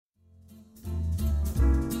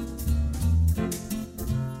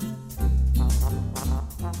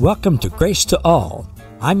Welcome to Grace to All.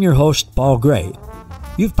 I'm your host, Paul Gray.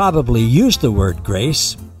 You've probably used the word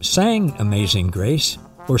grace, sang Amazing Grace,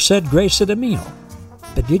 or said grace at a meal.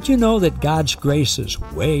 But did you know that God's grace is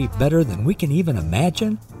way better than we can even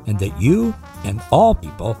imagine, and that you and all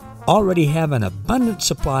people already have an abundant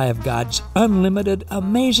supply of God's unlimited,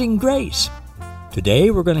 amazing grace? Today,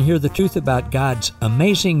 we're going to hear the truth about God's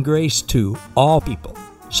amazing grace to all people.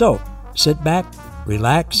 So, sit back,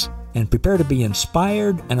 relax, and prepare to be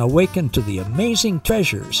inspired and awakened to the amazing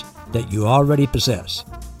treasures that you already possess.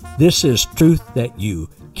 This is truth that you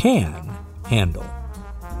can handle.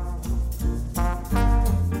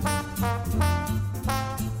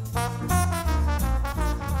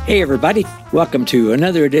 Hey everybody, welcome to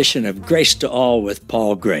another edition of Grace to All with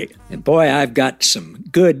Paul Gray. And boy, I've got some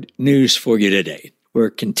good news for you today. We're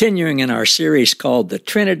continuing in our series called The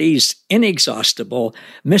Trinity's Inexhaustible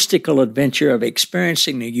Mystical Adventure of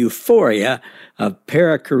Experiencing the Euphoria of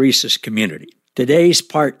Perichoresis Community. Today's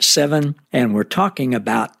part 7, and we're talking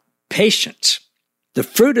about patience. The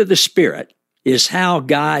fruit of the Spirit is how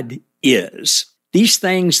God is. These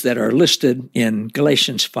things that are listed in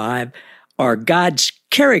Galatians 5 are God's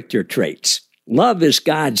character traits. Love is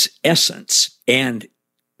God's essence, and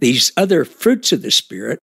these other fruits of the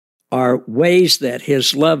Spirit are ways that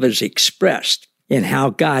His love is expressed in how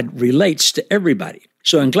God relates to everybody.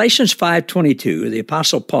 So in Galatians 5:22, the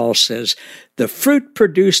Apostle Paul says, "The fruit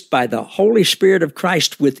produced by the Holy Spirit of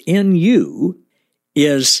Christ within you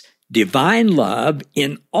is divine love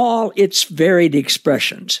in all its varied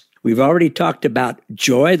expressions." We've already talked about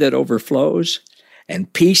joy that overflows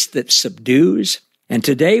and peace that subdues. And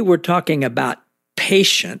today we're talking about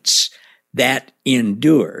patience that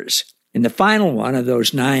endures. And the final one of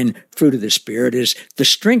those 9 fruit of the Spirit is the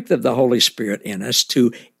strength of the Holy Spirit in us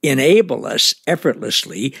to enable us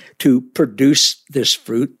effortlessly to produce this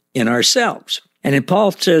fruit in ourselves. And then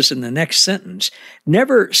Paul says in the next sentence,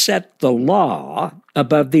 "Never set the law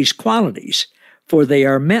above these qualities, for they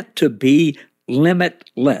are meant to be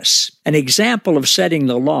limitless." An example of setting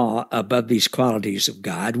the law above these qualities of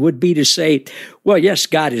God would be to say, well, yes,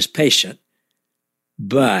 God is patient,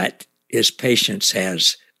 but His patience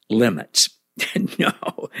has limits. No,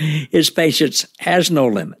 His patience has no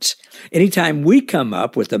limits. Anytime we come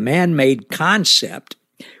up with a man-made concept,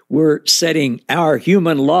 we're setting our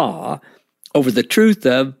human law over the truth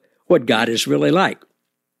of what God is really like.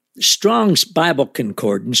 Strong's Bible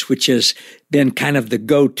Concordance, which has been kind of the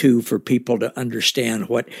go-to for people to understand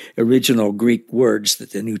what original Greek words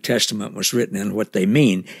that the New Testament was written in, what they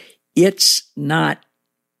mean, it's not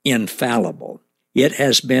infallible. It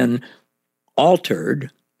has been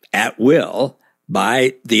altered at will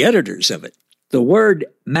by the editors of it. The word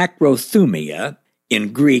macrothumia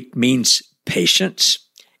in Greek means patience,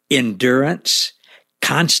 endurance,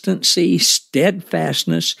 constancy,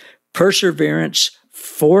 steadfastness, perseverance,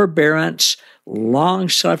 forbearance,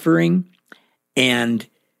 long-suffering, and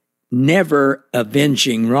never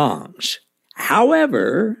avenging wrongs.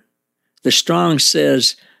 However, the Strong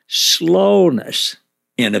says slowness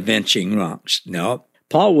in avenging wrongs. No,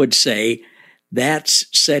 Paul would say that's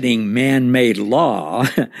setting man-made law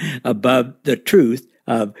above the truth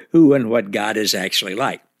of who and what God is actually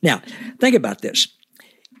like. Now, think about this.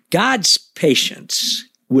 God's patience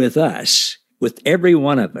with us, with every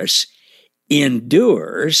one of us,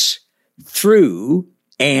 endures through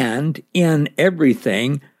and in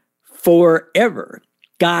everything forever.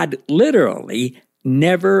 God literally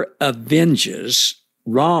never avenges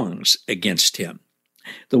wrongs against Him.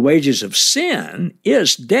 The wages of sin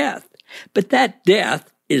is death, but that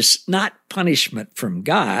death is not punishment from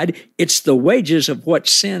God. It's the wages of what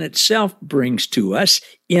sin itself brings to us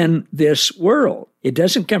in this world. It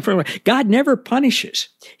doesn't come from God. Never punishes.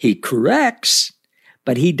 He corrects,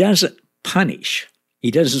 but He doesn't punish.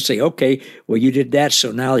 He doesn't say, okay, well, you did that,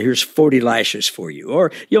 so now here's 40 lashes for you,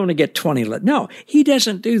 or you only get 20. No, He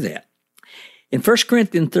doesn't do that. In 1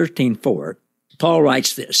 Corinthians 13:4, Paul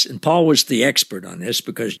writes this, and Paul was the expert on this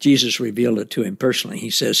because Jesus revealed it to him personally. He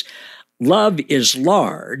says, "Love is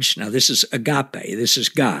large." Now, this is agape. This is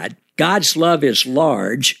God. God's love is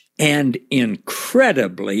large and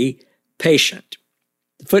incredibly patient.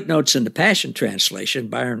 The footnotes in the Passion Translation,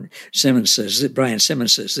 Brian Simmons says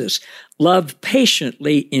this, "Love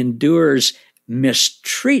patiently endures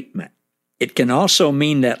mistreatment." It can also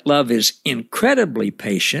mean that love is incredibly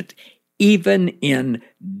patient, even in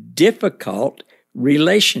difficult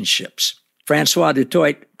relationships. Francois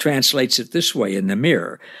Dutoit translates it this way in The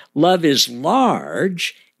Mirror: "Love is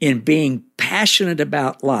large in being passionate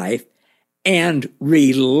about life and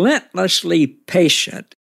relentlessly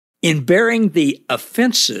patient in bearing the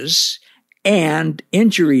offenses and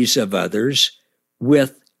injuries of others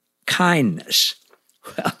with kindness.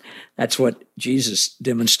 Well, that's what Jesus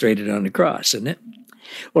demonstrated on the cross, isn't it?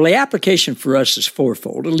 Well, the application for us is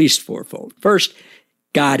fourfold, at least fourfold. First,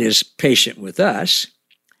 God is patient with us.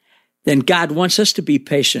 Then God wants us to be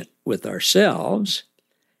patient with ourselves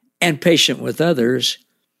and patient with others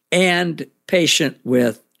and patient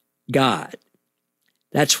with God.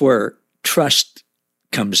 That's where trust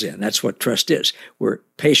comes in. That's what trust is. We're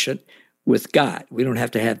patient with God. We don't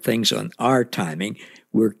have to have things on our timing.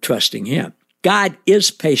 We're trusting Him. God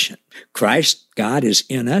is patient. Christ, God, is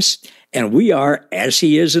in us, and we are as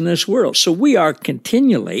He is in this world. So we are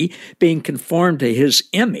continually being conformed to His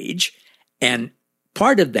image, and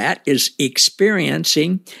part of that is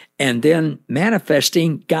experiencing and then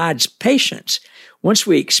manifesting God's patience. Once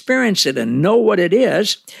we experience it and know what it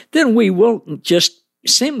is, then we will just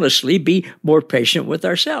seamlessly be more patient with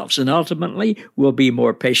ourselves, and ultimately we'll be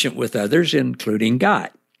more patient with others, including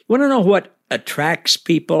God. Want to know what attracts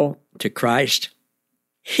people to Christ?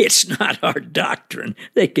 It's not our doctrine.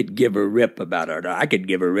 They could give a rip about our doctrine. I could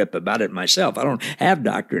give a rip about it myself. I don't have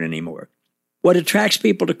doctrine anymore. What attracts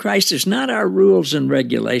people to Christ is not our rules and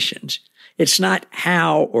regulations. It's not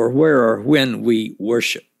how or where or when we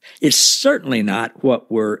worship. It's certainly not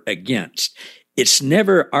what we're against. It's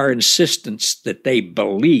never our insistence that they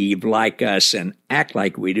believe like us and act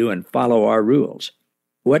like we do and follow our rules.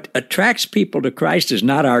 What attracts people to Christ is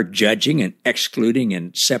not our judging and excluding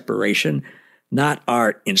and separation, not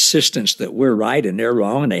our insistence that we're right and they're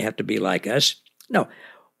wrong and they have to be like us. No,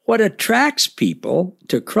 what attracts people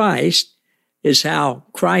to Christ is how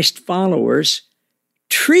Christ followers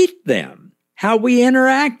treat them, how we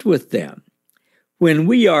interact with them. When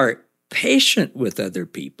we are patient with other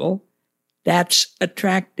people, that's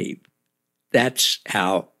attractive. That's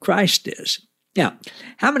how Christ is. Now,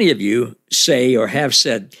 how many of you say or have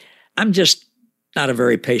said, I'm just not a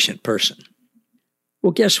very patient person?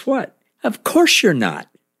 Well, guess what? Of course you're not,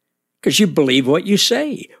 because you believe what you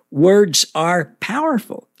say. Words are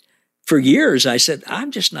powerful. For years, I said,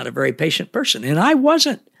 I'm just not a very patient person, and I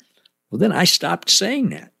wasn't. Well, then I stopped saying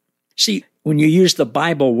that. See, when you use the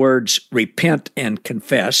Bible words repent and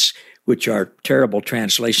confess, which are terrible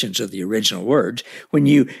translations of the original words, when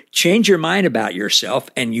you change your mind about yourself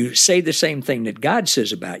and you say the same thing that God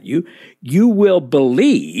says about you, you will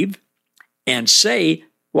believe and say,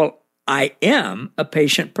 well, I am a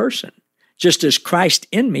patient person. Just as Christ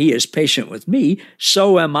in me is patient with me,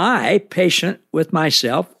 so am I patient with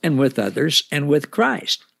myself and with others and with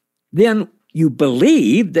Christ. Then you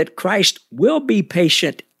believe that Christ will be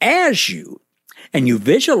patient as you, and you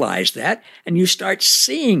visualize that, and you start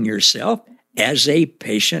seeing yourself as a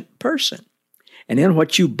patient person. And then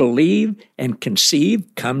what you believe and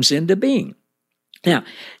conceive comes into being. Now,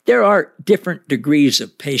 there are different degrees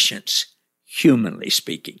of patience, humanly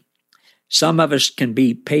speaking. Some of us can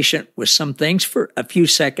be patient with some things for a few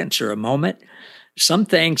seconds or a moment. Some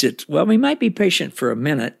things, we might be patient for a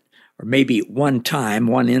minute, or maybe one time,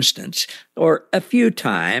 one instance, or a few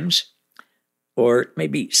times, or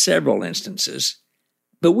maybe several instances.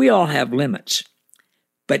 But we all have limits.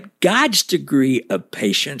 But God's degree of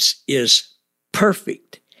patience is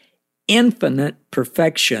perfect, infinite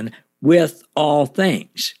perfection with all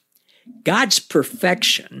things. God's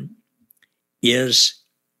perfection is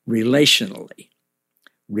relationally.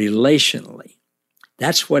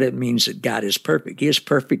 That's what it means that God is perfect. He is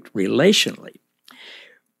perfect relationally.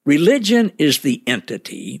 Religion is the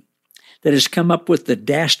entity that has come up with the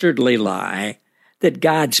dastardly lie that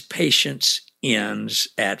God's patience ends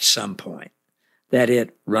at some point, that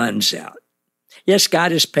it runs out. Yes,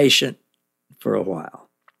 God is patient for a while.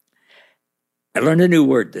 I learned a new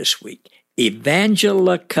word this week,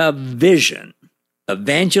 evangelica vision.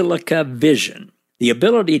 Evangelica vision, the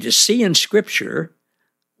ability to see in Scripture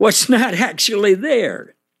what's not actually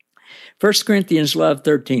there. 1 Corinthians love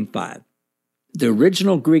 13:5. The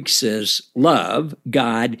original Greek says, love,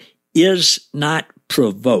 God, is not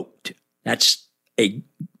provoked. That's a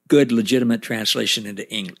good, legitimate translation into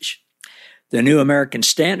English. The New American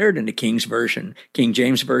Standard and the King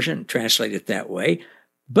James Version translate it that way.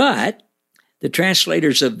 But the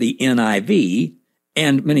translators of the NIV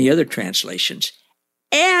and many other translations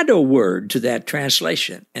add a word to that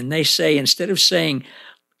translation. And they say, instead of saying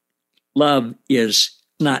love is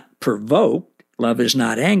not provoked, love is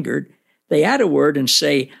not angered, they add a word and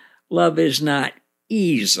say love is not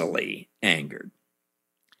easily angered.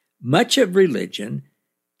 Much of religion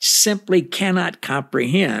simply cannot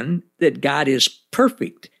comprehend that God is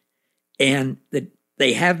perfect and that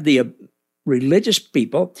religious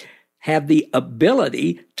people have the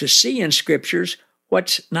ability to see in Scriptures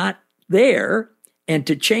what's not there and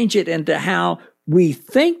to change it into how we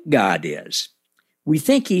think God is. We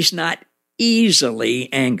think he's not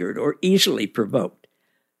easily angered or easily provoked.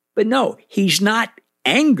 But no, he's not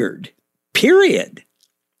angered, period.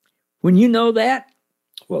 When you know that,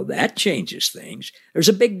 well, that changes things. There's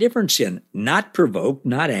a big difference in not provoked,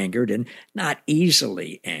 not angered, and not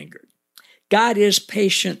easily angered. God is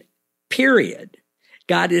patient, period.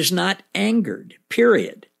 God is not angered,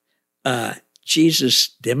 period. Jesus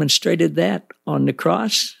demonstrated that on the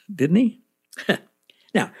cross, didn't he?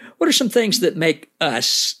 Now, what are some things that make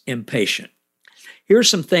us impatient? Here are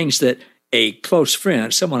some things that a close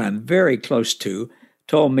friend, someone I'm very close to,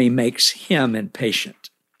 told me makes him impatient.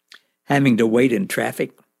 Having to wait in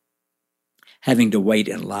traffic, having to wait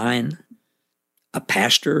in line, a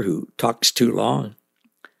pastor who talks too long,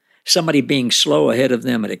 somebody being slow ahead of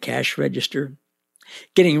them at a cash register,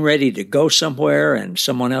 getting ready to go somewhere and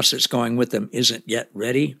someone else that's going with them isn't yet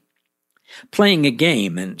ready, playing a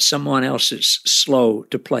game and someone else is slow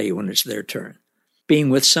to play when it's their turn, being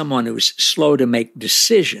with someone who's slow to make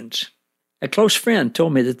decisions. A close friend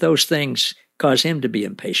told me that those things cause him to be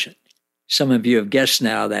impatient. Some of you have guessed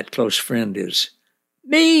now that close friend is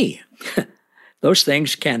me. Those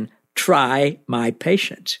things can try my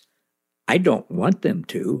patience. I don't want them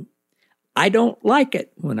to. I don't like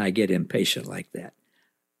it when I get impatient like that.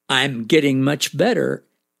 I'm getting much better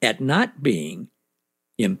at not being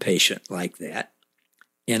impatient like that.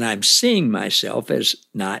 And I'm seeing myself as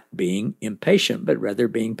not being impatient, but rather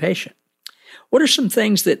being patient. What are some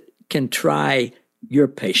things that can try your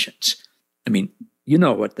patience? I mean, you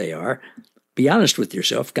know what they are. Be honest with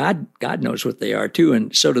yourself. God knows what they are too,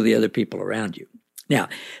 and so do the other people around you. Now,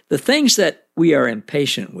 the things that we are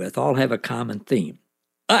impatient with all have a common theme.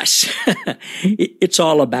 Us. It's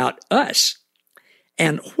all about us.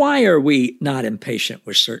 And why are we not impatient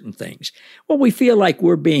with certain things? Well, we feel like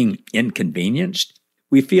we're being inconvenienced.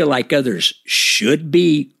 We feel like others should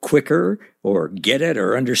be quicker or get it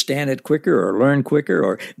or understand it quicker or learn quicker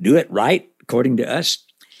or do it right according to us.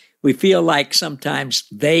 We feel like sometimes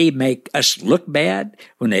they make us look bad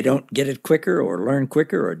when they don't get it quicker or learn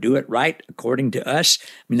quicker or do it right according to us. I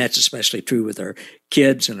mean, that's especially true with our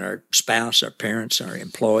kids and our spouse, our parents, our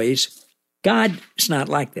employees. God is not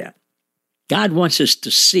like that. God wants us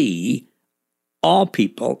to see all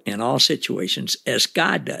people in all situations as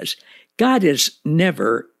God does. God is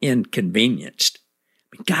never inconvenienced.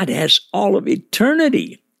 God has all of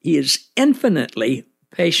eternity. He is infinitely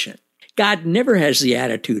patient. God never has the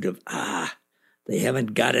attitude of, they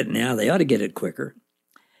haven't got it now. They ought to get it quicker.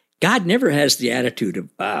 God never has the attitude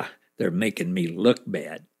of, they're making me look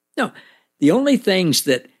bad. No, the only things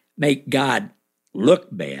that make God look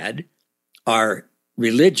bad are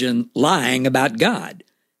religion lying about God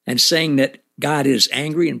and saying that God is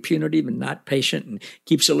angry and punitive and not patient and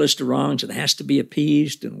keeps a list of wrongs and has to be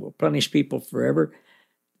appeased and will punish people forever.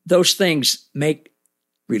 Those things make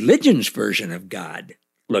religion's version of God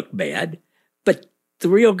look bad, but the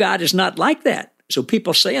real God is not like that. So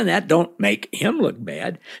people saying that don't make him look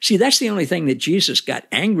bad. See, that's the only thing that Jesus got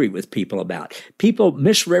angry with people about. People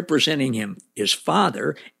misrepresenting him, his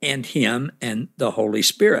Father, and him and the Holy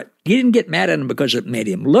Spirit. He didn't get mad at him because it made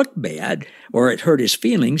him look bad or it hurt his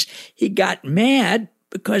feelings. He got mad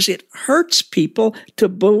because it hurts people to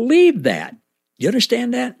believe that. You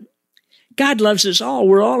understand that? God loves us all.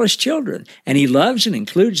 We're all his children. And he loves and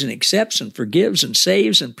includes and accepts and forgives and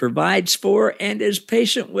saves and provides for and is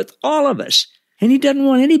patient with all of us. And he doesn't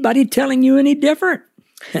want anybody telling you any different.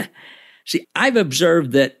 See, I've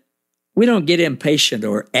observed that we don't get impatient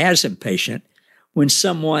or as impatient when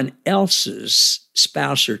someone else's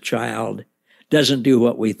spouse or child doesn't do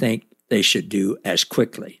what we think they should do as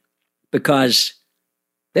quickly because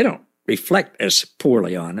they don't reflect as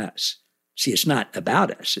poorly on us. See, it's not about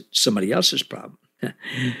us. It's somebody else's problem.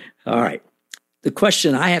 All right. The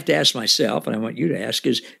question I have to ask myself, and I want you to ask,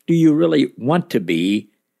 is do you really want to be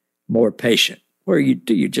more patient? Or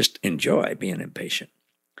do you just enjoy being impatient?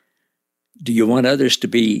 Do you want others to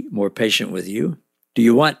be more patient with you? Do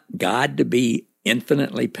you want God to be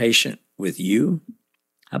infinitely patient with you?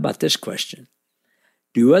 How about this question?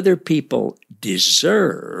 Do other people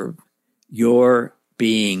deserve your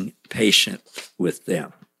being patient with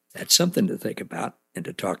them? That's something to think about and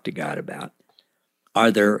to talk to God about.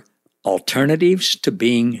 Are there alternatives to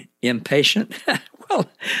being impatient? Well,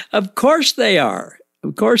 of course they are.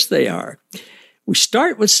 Of course they are. We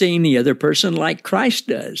start with seeing the other person like Christ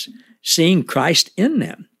does, seeing Christ in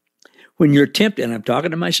them. When you're tempted, and I'm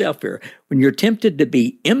talking to myself here, when you're tempted to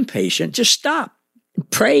be impatient, just stop and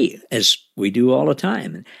pray, as we do all the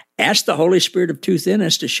time, and ask the Holy Spirit of truth in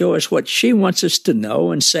us to show us what she wants us to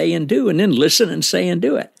know and say and do, and then listen and say and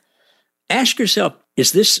do it. Ask yourself,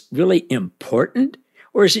 is this really important?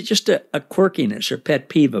 Or is it just a quirkiness or pet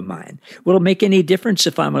peeve of mine? Will it make any difference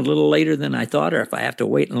if I'm a little later than I thought, or if I have to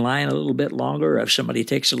wait in line a little bit longer, or if somebody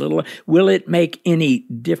takes a little? Will it make any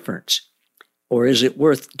difference? Or is it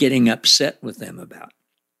worth getting upset with them about?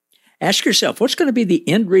 Ask yourself, what's going to be the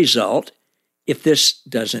end result if this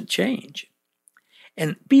doesn't change?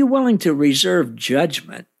 And be willing to reserve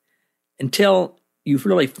judgment until you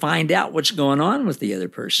really find out what's going on with the other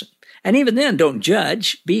person. And even then, don't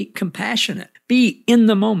judge. Be compassionate. Be in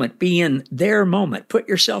the moment. Be in their moment. Put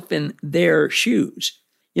yourself in their shoes.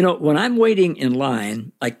 You know, when I'm waiting in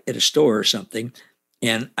line, like at a store or something,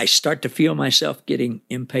 and I start to feel myself getting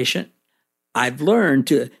impatient, I've learned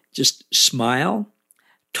to just smile,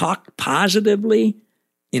 talk positively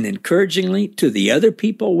and encouragingly to the other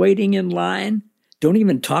people waiting in line. Don't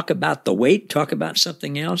even talk about the wait. Talk about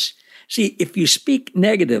something else. See, if you speak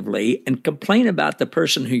negatively and complain about the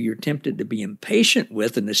person who you're tempted to be impatient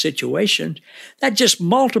with in the situation, that just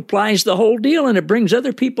multiplies the whole deal and it brings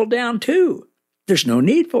other people down too. There's no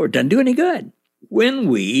need for it. Doesn't do any good. When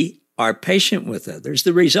we are patient with others,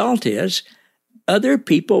 the result is other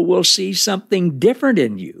people will see something different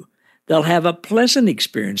in you. They'll have a pleasant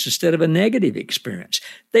experience instead of a negative experience.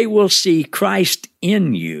 They will see Christ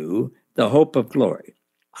in you, the hope of glory.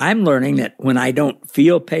 I'm learning that when I don't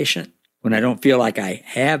feel patient, when I don't feel like I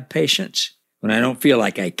have patience, when I don't feel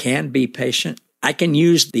like I can be patient, I can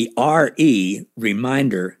use the RE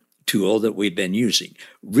reminder tool that we've been using.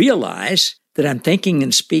 Realize that I'm thinking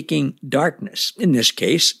and speaking darkness, in this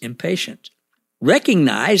case, impatience.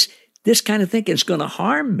 Recognize this kind of thinking is going to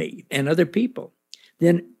harm me and other people.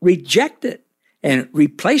 Then reject it and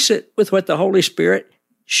replace it with what the Holy Spirit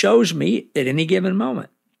shows me at any given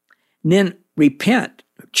moment. And then repent,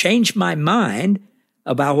 change my mind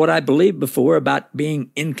about what I believed before about being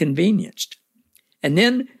inconvenienced. And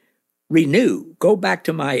then renew, go back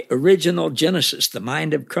to my original Genesis, the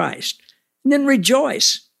mind of Christ. And then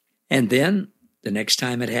rejoice. And then the next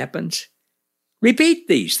time it happens, repeat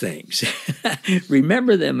these things.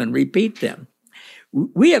 Remember them and repeat them.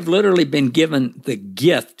 We have literally been given the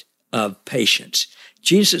gift of patience.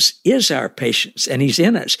 Jesus is our patience, and he's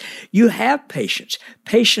in us. You have patience.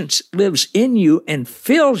 Patience lives in you and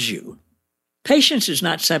fills you. Patience is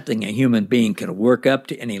not something a human being can work up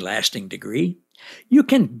to any lasting degree. You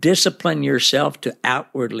can discipline yourself to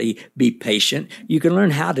outwardly be patient. You can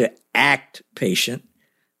learn how to act patient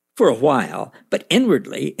for a while, but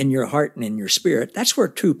inwardly, in your heart and in your spirit, that's where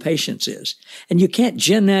true patience is. And you can't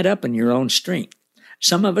gin that up in your own strength.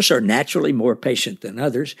 Some of us are naturally more patient than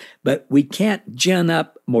others, but we can't gin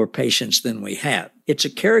up more patience than we have. It's a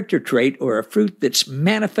character trait or a fruit that's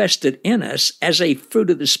manifested in us as a fruit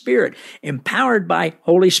of the Spirit, empowered by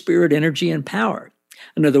Holy Spirit energy and power.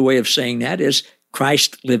 Another way of saying that is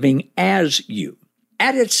Christ living as you.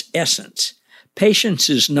 At its essence, patience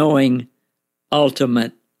is knowing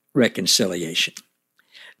ultimate reconciliation,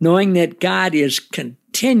 knowing that God is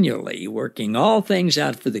continually working all things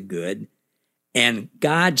out for the good, and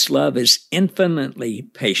God's love is infinitely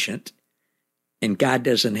patient, and God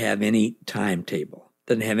doesn't have any timetable,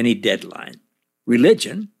 doesn't have any deadline.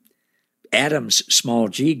 Religion, Adam's small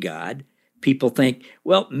g God, people think,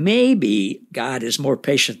 well, maybe God is more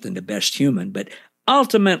patient than the best human, but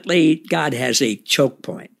ultimately God has a choke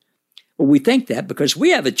point. Well, we think that because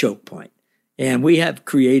we have a choke point, and we have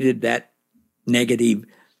created that negative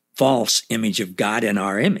false image of God in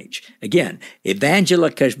our image. Again,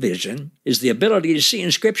 evangelical vision is the ability to see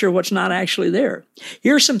in Scripture what's not actually there.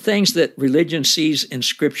 Here are some things that religion sees in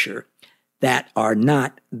Scripture that are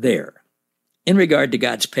not there in regard to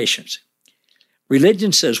God's patience.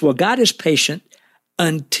 Religion says, well, God is patient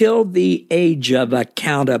until the age of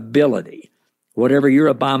accountability. Whatever your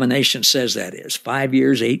abomination says that is, 5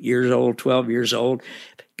 years, 8 years old, 12 years old.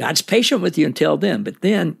 God's patient with you until then, but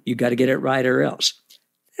then you got to get it right or else.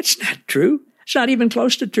 That's not true. It's not even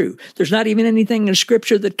close to true. There's not even anything in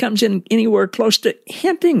Scripture that comes in anywhere close to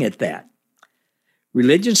hinting at that.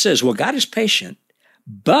 Religion says, well, God is patient,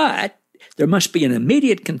 but there must be an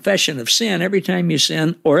immediate confession of sin every time you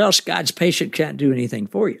sin, or else God's patient can't do anything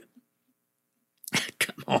for you.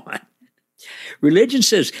 Come on. Religion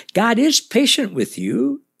says God is patient with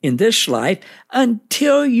you in this life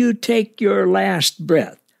until you take your last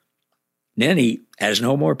breath. Then he has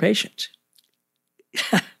no more patience.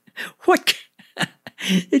 What?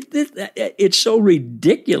 It's so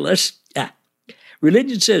ridiculous.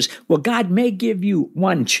 Religion says, well, God may give you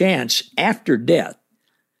one chance after death,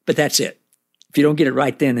 but that's it. If you don't get it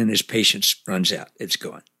right then, and his patience runs out, it's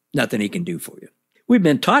gone. Nothing he can do for you. We've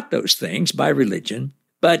been taught those things by religion,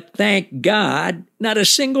 but thank God, not a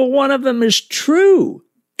single one of them is true.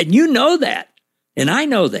 And you know that, and I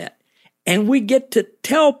know that. And we get to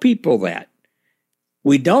tell people that.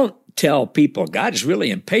 We don't tell people God is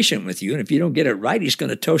really impatient with you, and if you don't get it right, he's going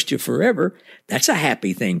to toast you forever. That's a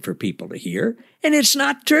happy thing for people to hear. And it's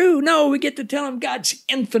not true. No, we get to tell them God's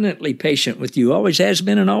infinitely patient with you, always has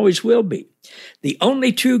been and always will be. The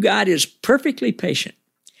only true God is perfectly patient,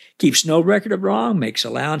 keeps no record of wrong, makes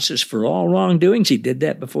allowances for all wrongdoings. He did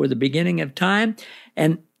that before the beginning of time.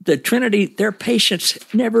 And the Trinity, their patience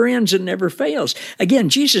never ends and never fails. Again,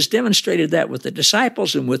 Jesus demonstrated that with the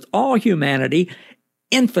disciples and with all humanity,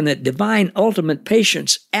 infinite, divine, ultimate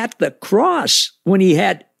patience at the cross when he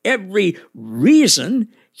had every reason,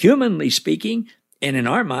 humanly speaking, and in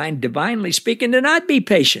our mind, divinely speaking, to not be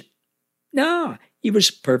patient. No, he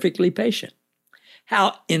was perfectly patient.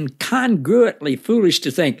 How incongruently foolish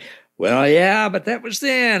to think, well, yeah, but that was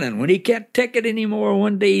then, and when he can't take it anymore,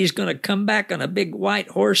 one day he's going to come back on a big white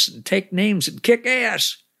horse and take names and kick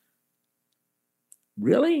ass.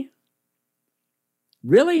 Really?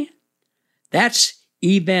 Really? That's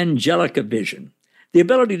evangelica vision, the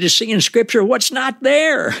ability to see in Scripture what's not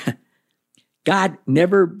there. God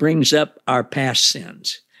never brings up our past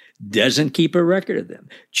sins, doesn't keep a record of them,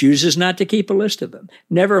 chooses not to keep a list of them,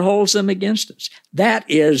 never holds them against us. That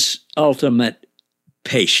is ultimate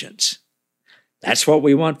patience. That's what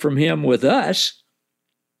we want from him with us.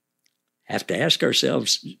 Have to ask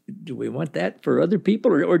ourselves, do we want that for other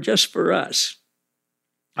people or just for us?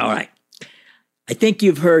 All right.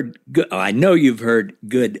 I know you've heard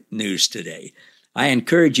good news today. I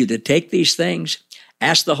encourage you to take these things,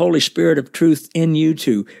 ask the Holy Spirit of truth in you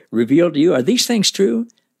to reveal to you, are these things true?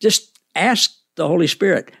 Just ask the Holy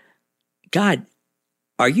Spirit, God,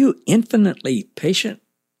 are you infinitely patient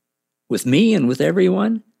with me and with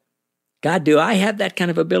everyone? God, do I have that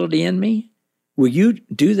kind of ability in me? Will you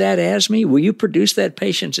do that as me? Will you produce that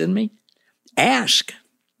patience in me? Ask,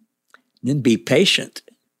 then be patient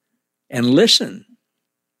and listen.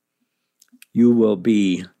 You will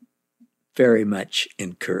be very much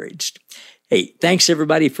encouraged. Hey, thanks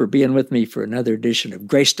everybody for being with me for another edition of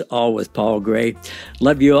Grace to All with Paul Gray.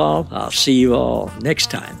 Love you all. I'll see you all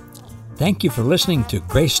next time. Thank you for listening to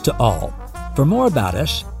Grace to All. For more about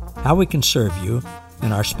us, how we can serve you,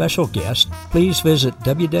 and our special guest, please visit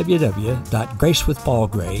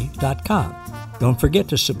www.gracewithpaulgray.com. Don't forget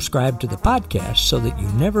to subscribe to the podcast so that you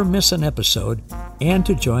never miss an episode, and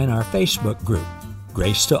to join our Facebook group,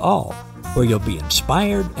 Grace to All, where you'll be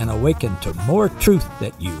inspired and awakened to more truth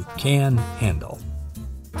that you can handle.